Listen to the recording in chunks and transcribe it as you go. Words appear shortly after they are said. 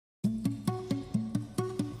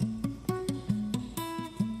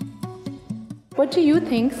What do you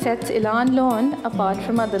think sets Elan lawn apart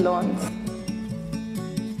from other lawns?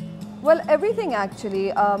 Well, everything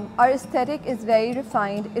actually. Our aesthetic is very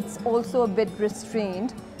refined. It's also a bit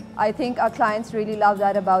restrained. I think our clients really love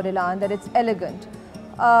that about Elan, that it's elegant.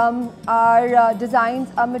 Our designs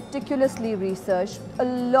are meticulously researched. A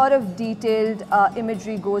lot of detailed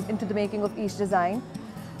imagery goes into the making of each design.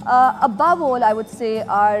 Above all, I would say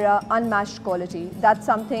our unmatched quality. That's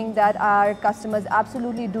something that our customers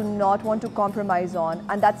absolutely do not want to compromise on,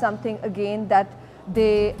 and that's something again that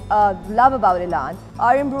they love about Elan.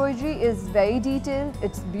 Our embroidery is very detailed,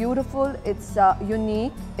 it's beautiful, it's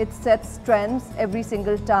unique, it sets trends every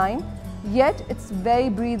single time, yet it's very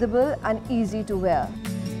breathable and easy to wear.